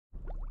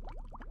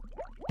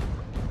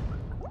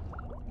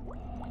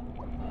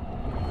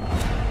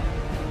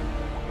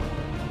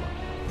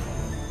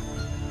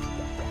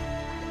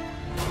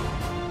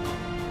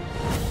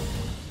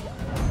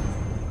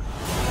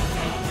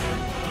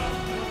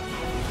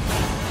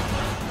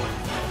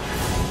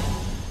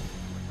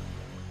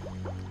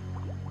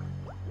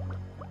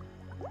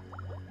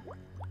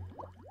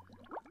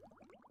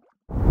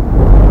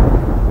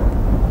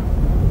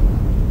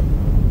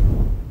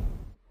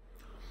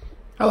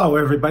Hello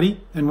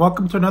everybody, and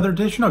welcome to another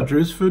edition of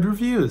Drew's Food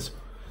Reviews.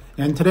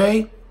 And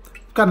today,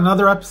 we've got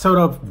another episode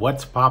of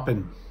What's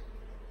Poppin'.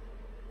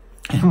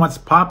 And What's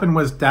Poppin'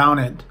 was down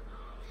at,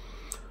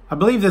 I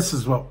believe this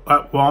is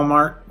at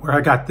Walmart, where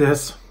I got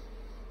this.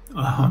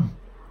 A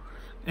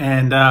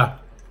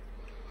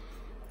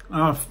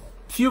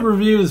few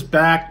reviews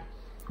back,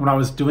 when I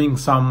was doing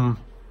something,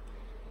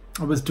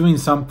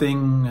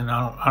 and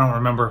I don't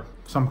remember,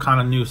 some kind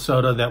of new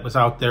soda that was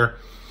out there.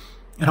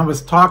 And I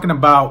was talking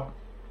about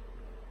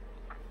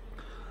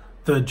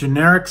the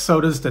generic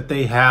sodas that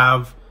they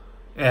have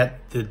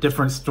at the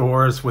different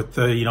stores with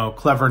the,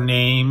 clever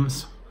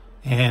names.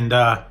 And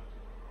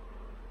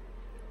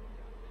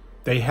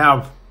they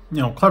have,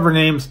 clever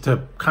names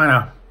to kind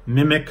of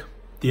mimic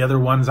the other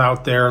ones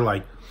out there,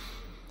 like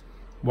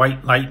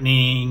White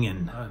Lightning,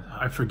 and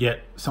I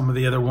forget some of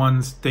the other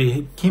ones.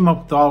 They came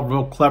up with all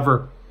real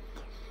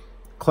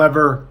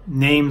clever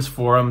names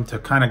for them to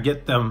kind of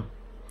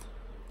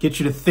get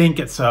you to think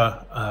it's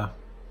a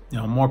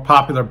more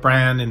popular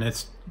brand, and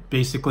it's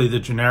basically the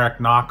generic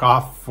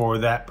knockoff for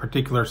that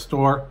particular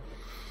store.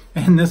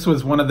 And this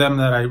was one of them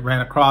that I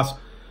ran across.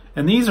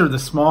 And these are the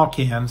small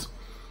cans.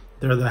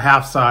 They're the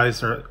half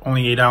size, or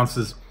only 8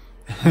 ounces.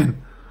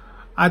 And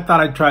I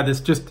thought I'd try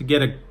this just to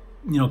get a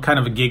kind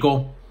of a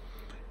giggle.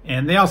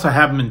 And they also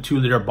have them in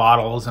 2-liter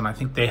bottles, and I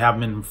think they have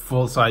them in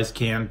full-size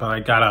can, but I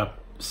got a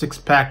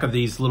 6-pack of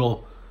these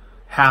little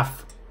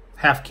half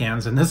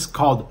cans, and this is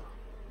called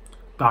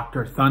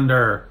Dr.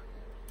 Thunder.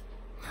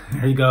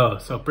 There you go.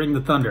 So bring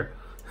the thunder.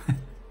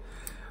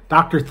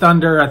 Dr.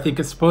 Thunder, I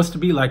think it's supposed to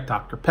be like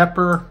Dr.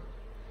 Pepper,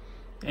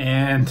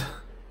 and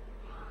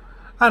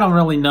I don't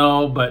really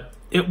know, but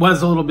it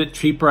was a little bit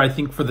cheaper. I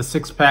think for the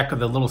 6-pack of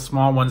the little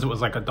small ones, it was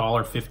like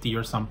 $1.50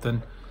 or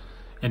something,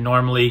 and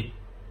normally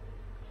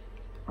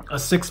a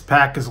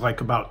 6-pack is like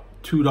about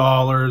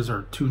 $2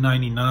 or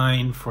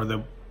 $2.99 for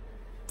the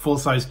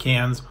full-size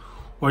cans,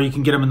 or you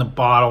can get them in the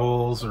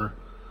bottles, or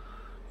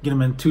get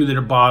them in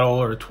 2-liter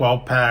bottle or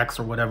 12 packs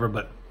or whatever.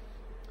 But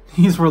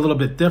these were a little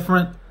bit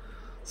different,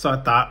 so I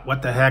thought,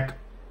 what the heck,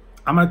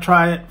 I'm gonna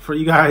try it for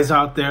you guys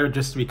out there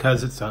just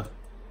because it's a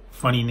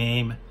funny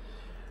name. And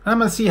I'm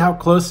gonna see how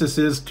close this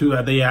is to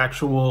the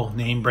actual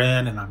name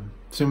brand, and I'm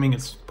assuming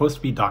it's supposed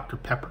to be Dr.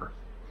 Pepper.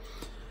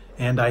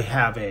 And I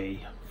have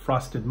a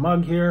frosted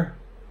mug here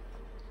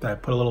that I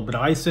put a little bit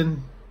of ice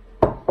in.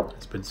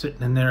 It's been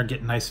sitting in there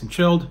getting nice and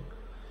chilled.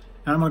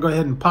 And I'm gonna go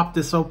ahead and pop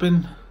this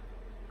open.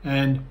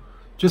 And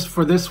just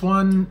for this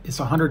one, it's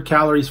 100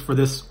 calories for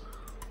this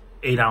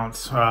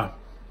 8-ounce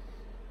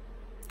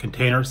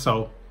container,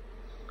 so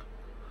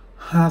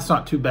that's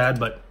not too bad.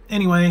 But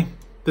anyway,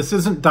 this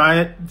isn't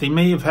diet. They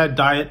may have had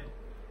diet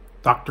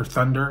Dr.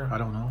 Thunder, I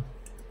don't know.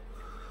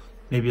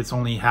 Maybe it's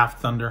only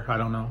half Thunder, I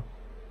don't know.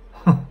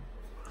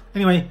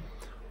 Anyway,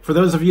 for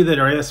those of you that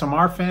are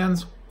ASMR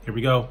fans, here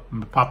we go. I'm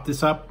gonna pop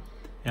this up,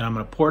 and I'm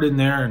gonna pour it in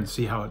there and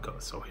see how it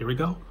goes. So here we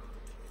go.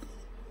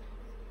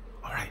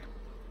 All right,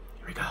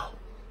 here we go.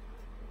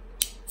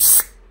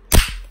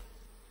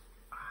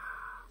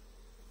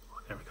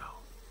 There we go.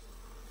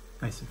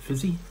 Nice and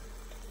fizzy.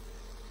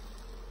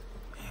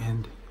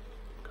 And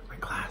got my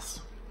glass.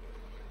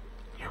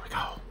 Here we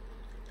go.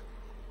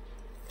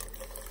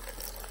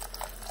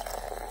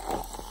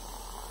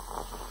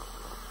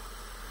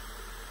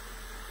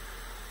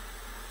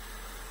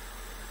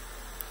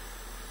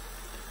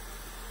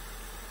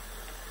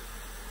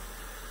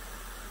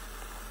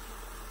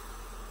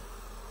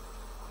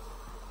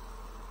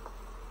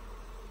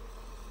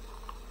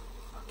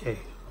 Okay,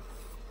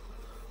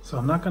 so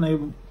I'm not going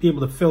to be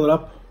able to fill it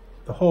up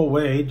the whole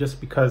way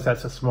just because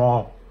that's a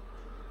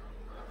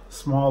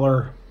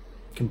smaller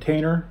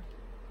container,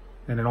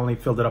 and it only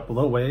filled it up a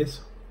little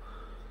ways.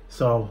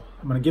 So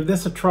I'm going to give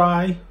this a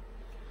try,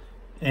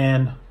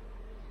 and it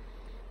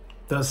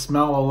does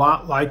smell a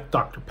lot like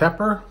Dr.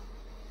 Pepper,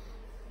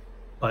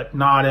 but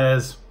not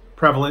as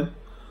prevalent.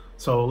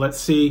 So let's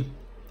see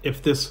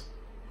if this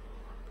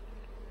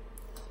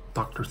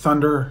Dr.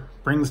 Thunder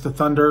brings the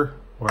thunder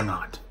or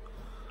not.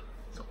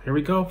 So here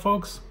we go,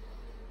 folks.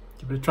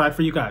 Give it a try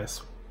for you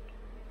guys.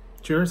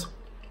 Cheers.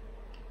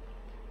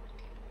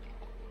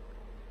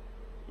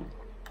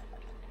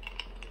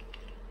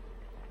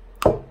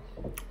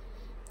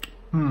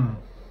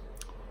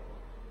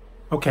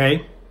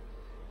 Okay.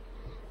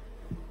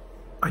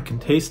 I can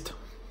taste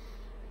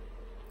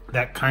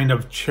that kind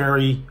of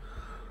cherry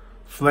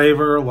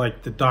flavor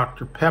like the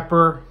Dr.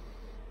 Pepper.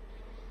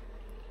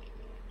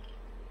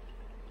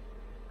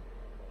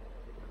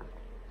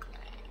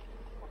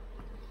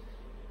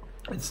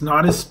 It's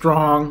not as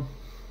strong.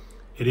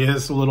 It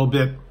is a little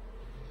bit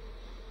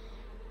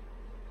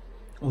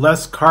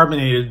less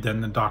carbonated than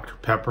the Dr.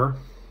 Pepper,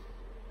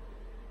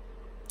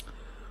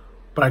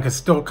 but I can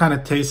still kind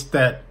of taste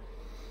that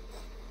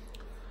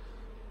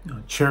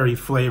cherry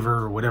flavor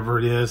or whatever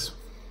it is.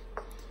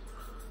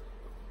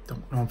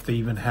 Don't know if they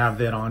even have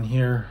that on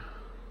here.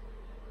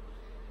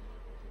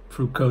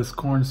 Fructose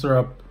corn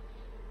syrup,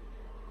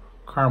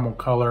 caramel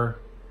color,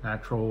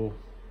 natural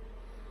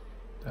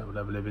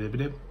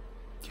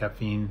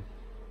caffeine.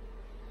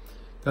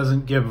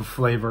 Doesn't give a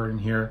flavor in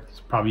here. It's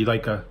probably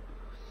like a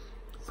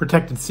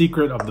protected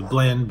secret of the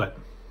blend, but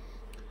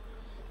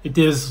it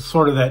is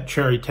sort of that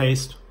cherry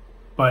taste.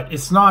 But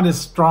it's not as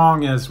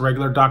strong as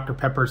regular Dr.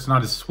 Pepper. It's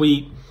not as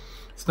sweet.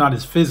 It's not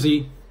as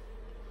fizzy.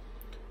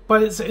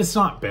 But it's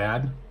not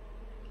bad.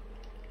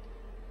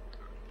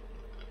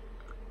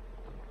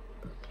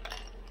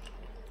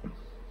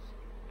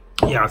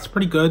 Yeah, it's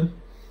pretty good.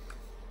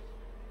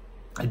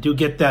 I do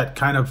get that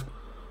kind of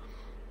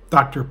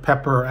Dr.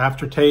 Pepper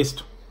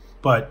aftertaste,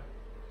 but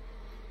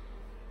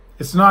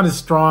it's not as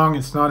strong.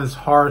 It's not as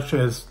harsh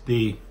as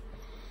the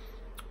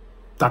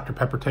Dr.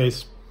 Pepper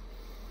taste,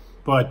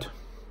 but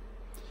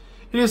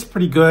it is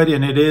pretty good,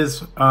 and it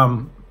is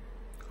a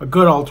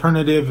good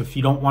alternative if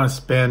you don't want to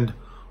spend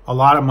a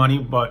lot of money.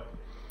 But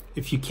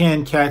if you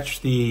can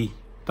catch the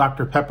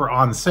Dr. Pepper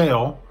on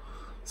sale,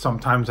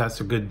 sometimes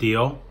that's a good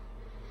deal.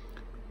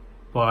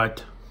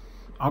 But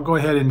I'll go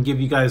ahead and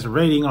give you guys a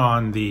rating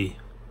on the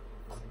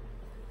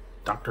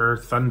Dr.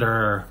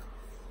 Thunder.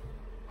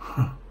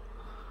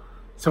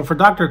 So for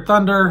Dr.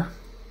 Thunder,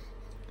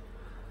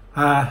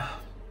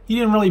 he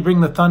didn't really bring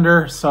the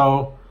thunder,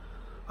 so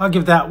I'll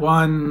give that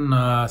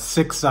one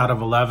 6 out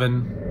of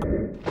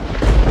 11.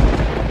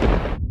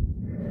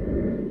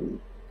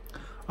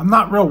 I'm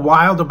not real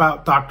wild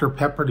about Dr.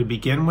 Pepper to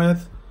begin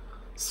with,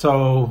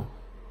 so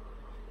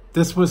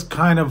this was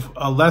kind of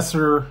a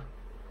lesser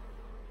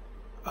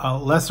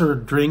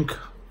drink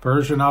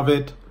version of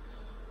it.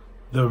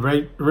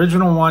 The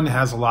original one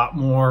has a lot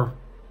more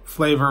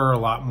flavor, a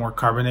lot more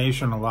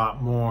carbonation, a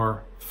lot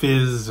more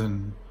fizz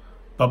and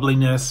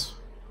bubbliness.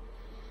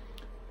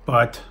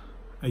 But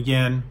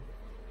again,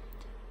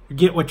 you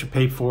get what you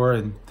pay for,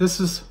 and this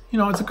is, you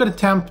know, it's a good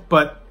attempt,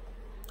 but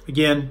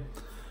again,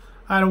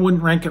 I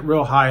wouldn't rank it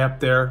real high up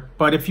there.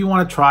 But if you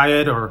want to try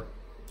it, or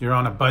you're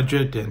on a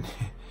budget and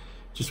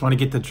just want to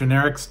get the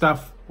generic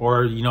stuff,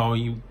 or you know,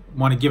 you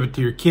want to give it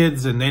to your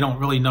kids and they don't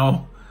really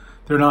know,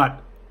 they're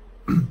not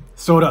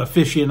soda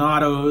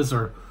aficionados,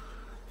 or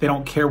they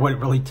don't care what it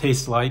really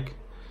tastes like,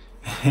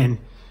 and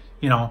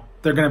you know,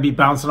 they're going to be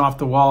bouncing off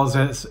the walls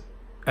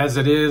as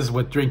it is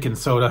with drinking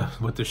soda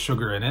with the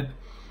sugar in it.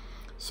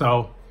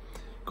 So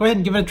go ahead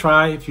and give it a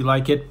try if you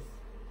like it.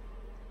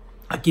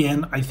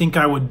 Again, I think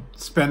I would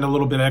spend a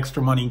little bit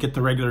extra money and get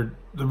the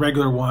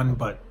regular one,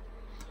 but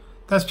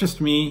that's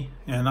just me,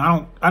 and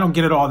I don't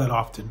get it all that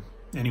often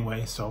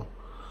anyway, so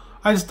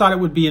I just thought it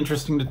would be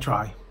interesting to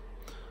try.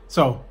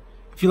 So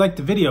if you liked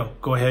the video,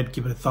 go ahead,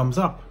 give it a thumbs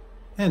up,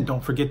 and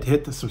don't forget to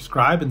hit the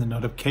subscribe and the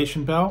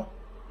notification bell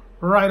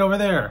right over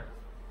there.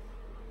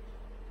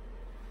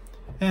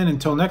 And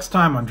until next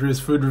time on Drew's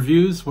Food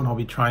Reviews, when I'll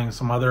be trying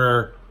some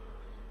other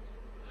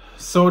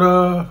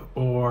soda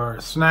or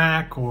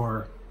snack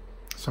or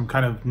some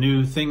kind of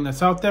new thing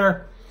that's out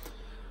there,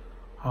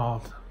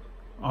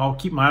 I'll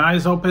keep my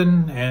eyes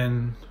open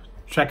and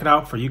check it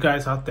out for you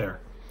guys out there.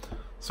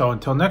 So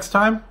until next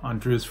time on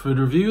Drew's Food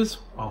Reviews,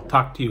 I'll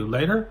talk to you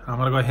later. I'm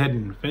going to go ahead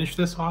and finish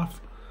this off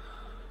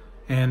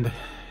and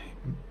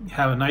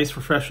have a nice,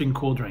 refreshing,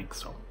 cool drink.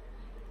 So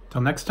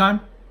until next time,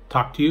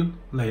 talk to you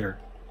later.